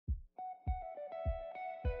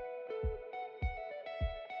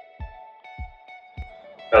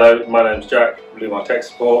Hello, my name's Jack, Lewmar Tech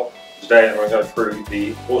Support. Today I'm going to go through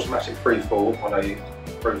the automatic freefall on a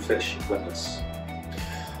Pro Fish Windlass.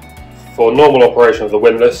 For normal operation of the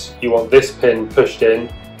windlass, you want this pin pushed in,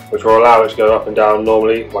 which will allow it to go up and down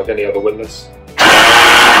normally like any other windlass.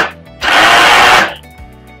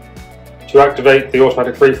 To activate the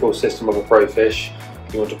automatic freefall system of a Pro Fish,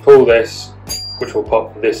 you want to pull this, which will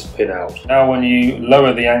pop this pin out. Now when you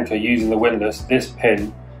lower the anchor using the windlass, this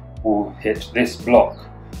pin will hit this block,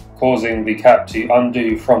 causing the cap to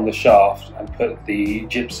undo from the shaft and put the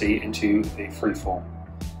gypsy into the freefall.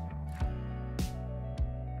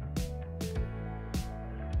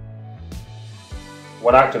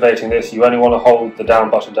 When activating this, you only want to hold the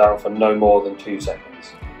down button down for no more than 2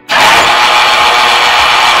 seconds.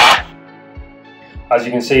 As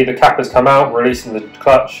you can see, the cap has come out, releasing the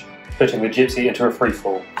clutch, putting the gypsy into a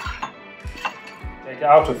freefall. Take it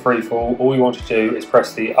out of freefall, all you want to do is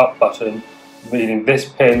press the up button, meaning this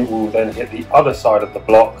pin will then hit the other side of the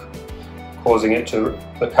block, causing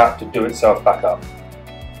the cap to do itself back up.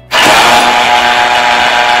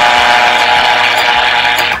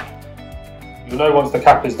 You'll know once the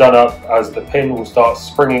cap is done up as the pin will start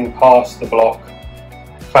springing past the block,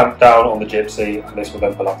 clamp down on the gypsy, and this will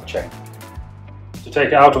then pull up the chain. To take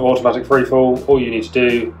it out of automatic freefall, all you need to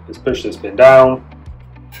do is push this pin down,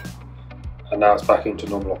 and now it's back into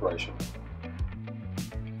normal operation.